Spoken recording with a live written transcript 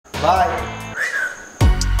Bye.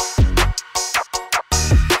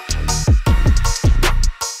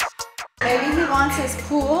 Maybe he wants his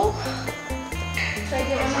pool. Should I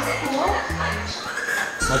give him his pool?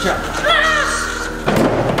 Watch out.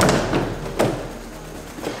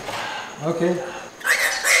 Okay.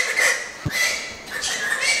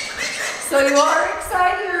 So you are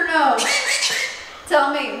excited or no?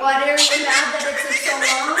 Tell me, what are you mad that it took so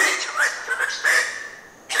long?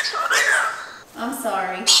 I'm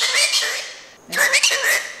sorry.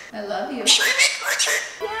 I love you.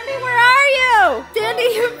 Sandy, where are you? Sandy,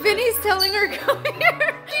 Vinny's telling her, come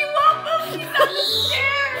here. She won't move, she's on the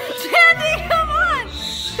stairs. Sandy, come on.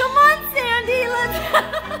 Come on, Sandy, let's...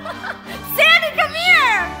 Sandy, come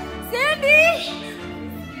here. Sandy.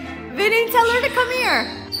 Vinny, tell her to come here.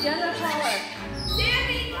 Jenna, call her.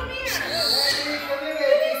 Sandy, come here.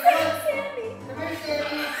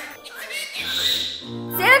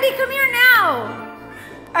 Sandy, come here now.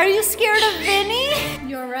 Are you scared of Vinny?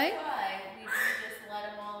 You alright? We just let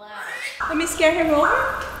him all out. Let me scare him over.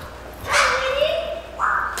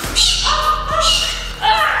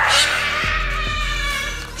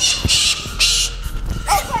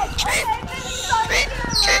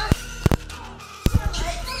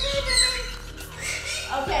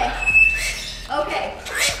 Okay.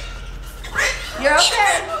 You're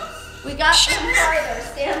okay. We got him farther.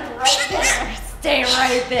 Stand right there. Stay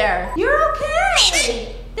right there. You're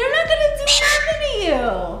okay. They're not gonna do nothing to you.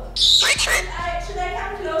 Should I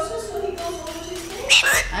come closer so he goes over these things?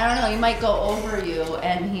 I don't know. He might go over you,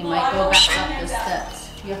 and he might go back up the steps.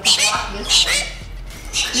 You have to walk this way.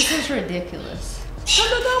 This is ridiculous. Go,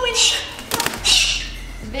 Vinny.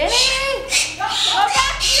 Vinny! Go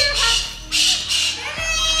back here.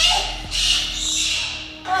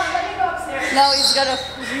 Let me go upstairs. No, he's gonna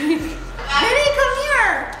freak. Vinny, come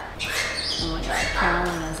here! Oh my god,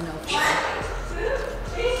 Carolyn has no fear.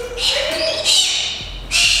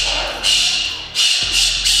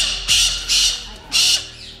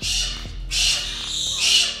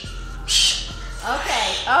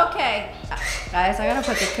 Okay. Guys, I gotta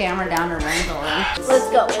put the camera down to wrangle him. Let's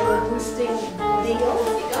go. We're boosting Deagle.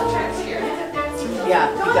 Yeah,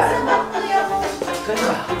 you got it. Good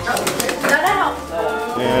job. Gotta help.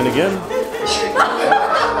 And again.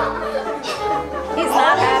 He's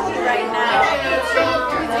not happy right now.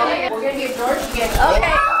 We're gonna get George again.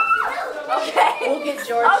 Okay. We'll get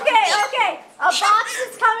George. Okay. A box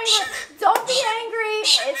is coming. Don't be angry.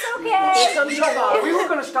 It's okay. We were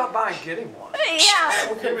going to stop by and get him one.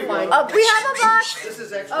 Yeah. We have a box. This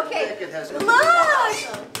is extra thick. It has Look.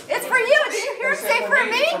 It's for you. Did you hear him say for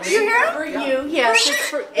me? You hear him? For you. Yes.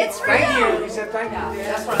 It's for you. He said thank you.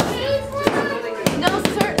 That's right. No,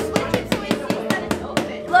 sir.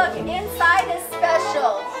 Look, inside is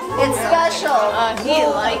special. It's special. He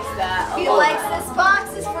likes that. He likes this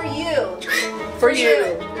box is for you. For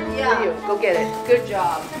you. Yeah. For you. Go get it. Good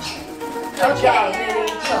job. Okay.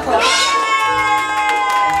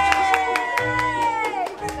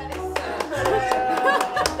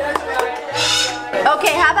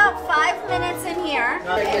 Okay, how about 5 minutes in here?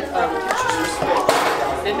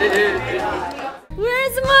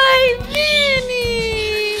 Where's my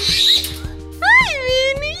Vinny? Hi,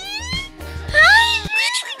 Vinny. Hi.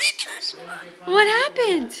 What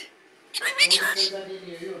happened?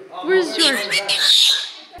 Where's George?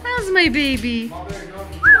 How's my baby? Hi,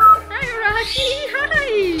 Rocky. Hi.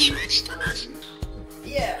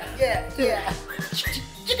 Yeah.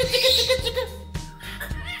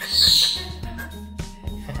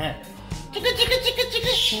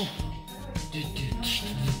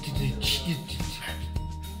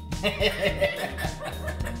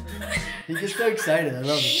 He gets so excited. I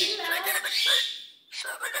love it.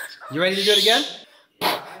 You ready to do it again?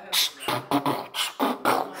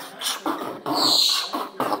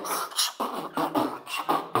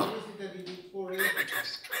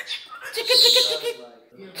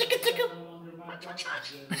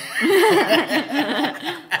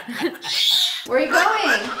 Where are you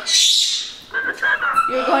going?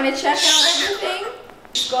 You're going to check out everything?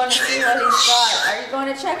 He's going to see what he's got. Are you going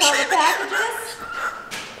to check all the packages?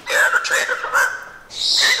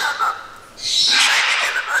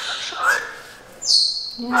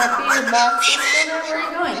 You happy your box is dinner? Where are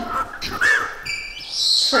you going?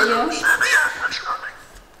 For you?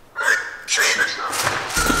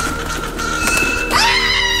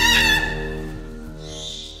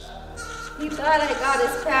 He thought I got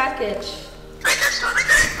his package.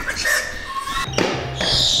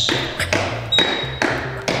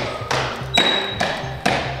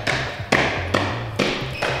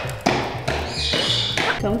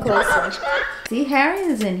 Come closer. See, Harry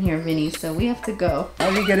is in here, Vinny, so we have to go. How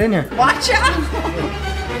do you get in here? Watch out!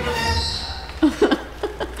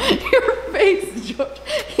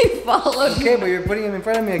 followed me. Okay, but you're putting him in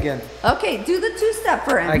front of me again. Okay, do the two-step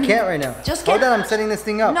for him. I can't right now. Just hold get on, I'm setting this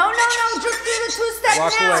thing up. No, just do the two-step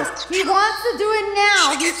Walk now. away. He wants to do it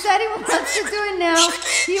now. He said he wants to do it now.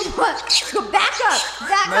 He wants to back up.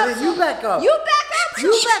 Back Mother, up. you back up. You back up.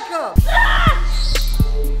 You back up. Ah!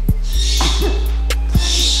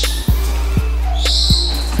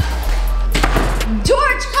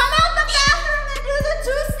 George, come out the bathroom and do the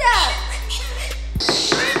two-step.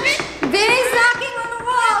 Vinny's knocking on the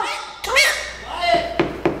wall.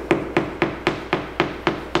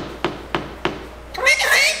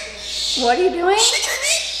 What are you doing?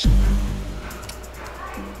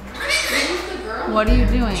 What are you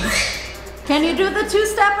doing? Can you do the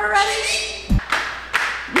two-step already?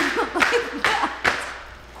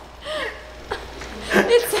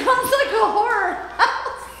 It sounds like a horror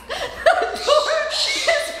house. The door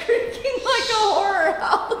is creaking like a horror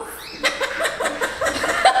house.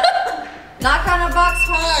 Knock on a box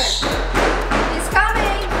hard. He's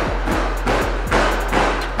coming.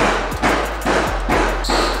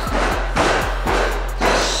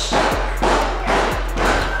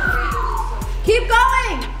 Keep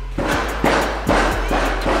going.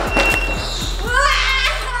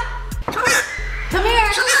 Come here.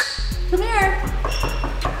 Come here.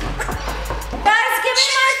 Guys, give me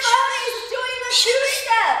my phone. He's doing a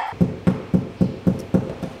two-step.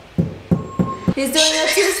 He's doing a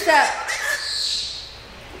two-step.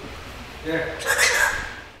 There.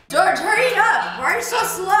 George, hurry up. Why are you so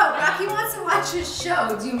slow? Rocky wants to watch his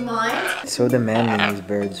show. Do you mind? So demanding, these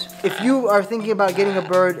birds. If you are thinking about getting a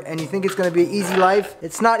bird and you think it's gonna be an easy life,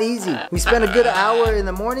 it's not easy. We spend a good hour in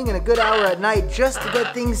the morning and a good hour at night just to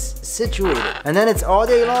get things situated. And then it's all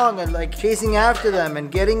day long and like chasing after them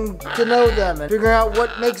and getting to know them and figuring out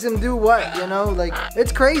what makes them do what, you know? Like,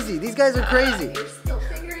 it's crazy. These guys are crazy. You're still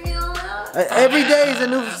figuring it all out. Every day is a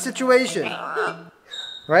new situation.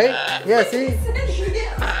 Right? Yeah, see?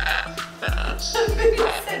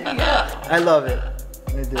 I love it.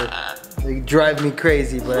 I do. They drive me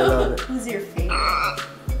crazy, but I love it. Who's your favorite?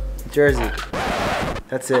 Jersey.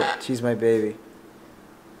 That's it. She's my baby.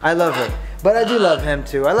 I love her. But I do love him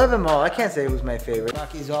too. I love them all. I can't say who's my favorite.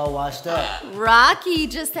 Rocky's all washed up. Rocky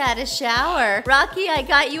just had a shower. Rocky, I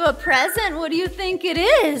got you a present. What do you think it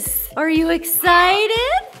is? Are you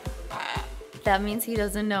excited? That means he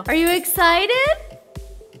doesn't know. Are you excited?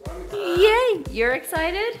 Yay! You're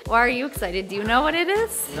excited? Why are you excited? Do you know what it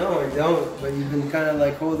is? No, I don't. But you've been kind of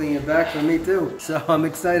like holding it back for me too. So I'm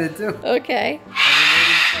excited too. Okay.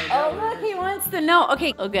 Oh, look, he wants to know.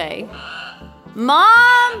 Okay, okay.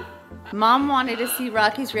 Mom! Mom wanted to see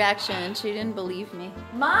Rocky's reaction. She didn't believe me.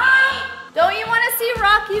 Mom! Don't you want to see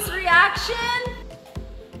Rocky's reaction?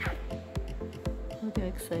 Look how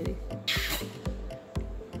exciting.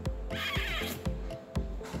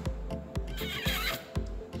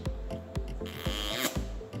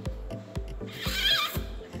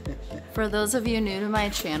 For those of you new to my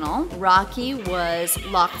channel, Rocky was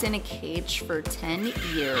locked in a cage for 10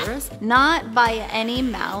 years. Not by any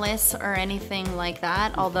malice or anything like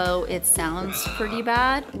that, although it sounds pretty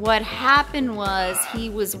bad. What happened was he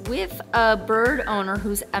was with a bird owner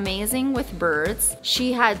who's amazing with birds.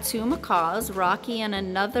 She had 2 macaws, Rocky and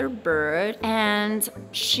another bird, and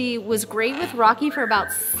she was great with Rocky for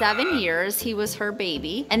about 7 years. He was her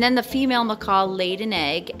baby. And then the female macaw laid an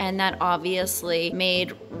egg, and that obviously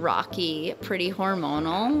made Rocky pretty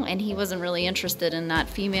hormonal, and he wasn't really interested in that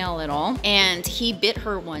female at all. And he bit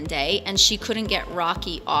her one day and she couldn't get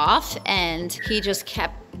Rocky off, and he just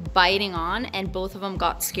kept biting on, and both of them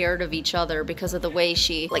got scared of each other because of the way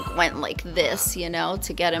she like went like this, you know,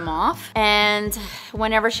 to get him off. And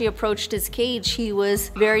whenever she approached his cage, he was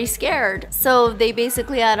very scared. So they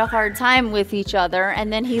basically had a hard time with each other,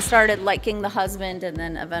 and then he started liking the husband, and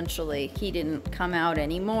then eventually he didn't come out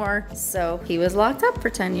anymore. So he was locked up for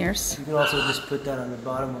 10 years. You can also just put that on the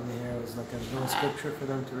bottom of the hair as like a little scripture for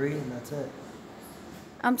them to read, and that's it.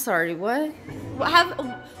 I'm sorry, what?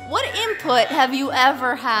 What input have you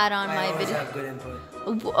ever had on my video? I have good input.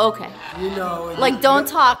 Okay. You know. Like, don't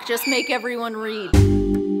talk, just make everyone read.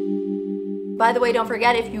 By the way, don't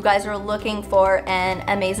forget, if you guys are looking for an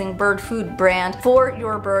amazing bird food brand for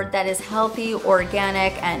your bird that is healthy,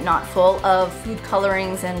 organic, and not full of food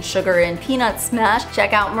colorings and sugar and peanut smash,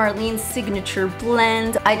 check out Marlene's Signature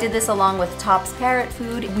Blend. I did this along with Top's Parrot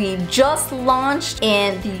Food. We just launched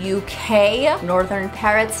in the UK. Northern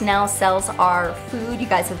Parrots now sells our food. You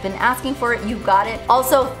guys have been asking for it, you got it.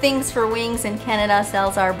 Also, Things for Wings in Canada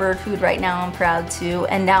sells our bird food right now. I'm proud to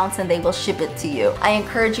announce, and they will ship it to you. I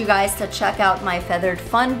encourage you guys to check out out my Feathered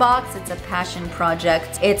Fun box. It's a passion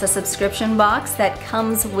project. It's a subscription box that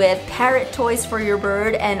comes with parrot toys for your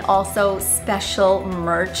bird and also special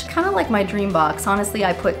merch. Kind of like my dream box. Honestly,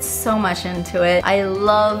 I put so much into it. I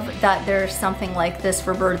love that there's something like this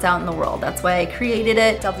for birds out in the world. That's why I created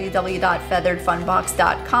it.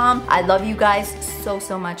 www.featheredfunbox.com. I love you guys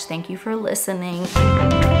so much. Thank you for listening.